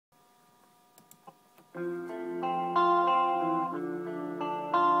I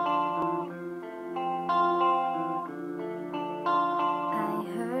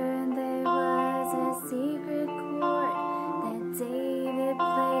heard there was a secret chord that David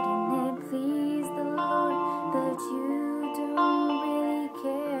played and it pleased the Lord, but you don't really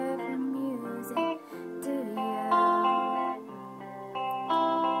care for music, do you?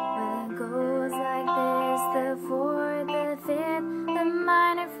 Well, it goes like this: the fourth, the fifth, the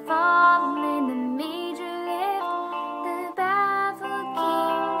minor fall in the major.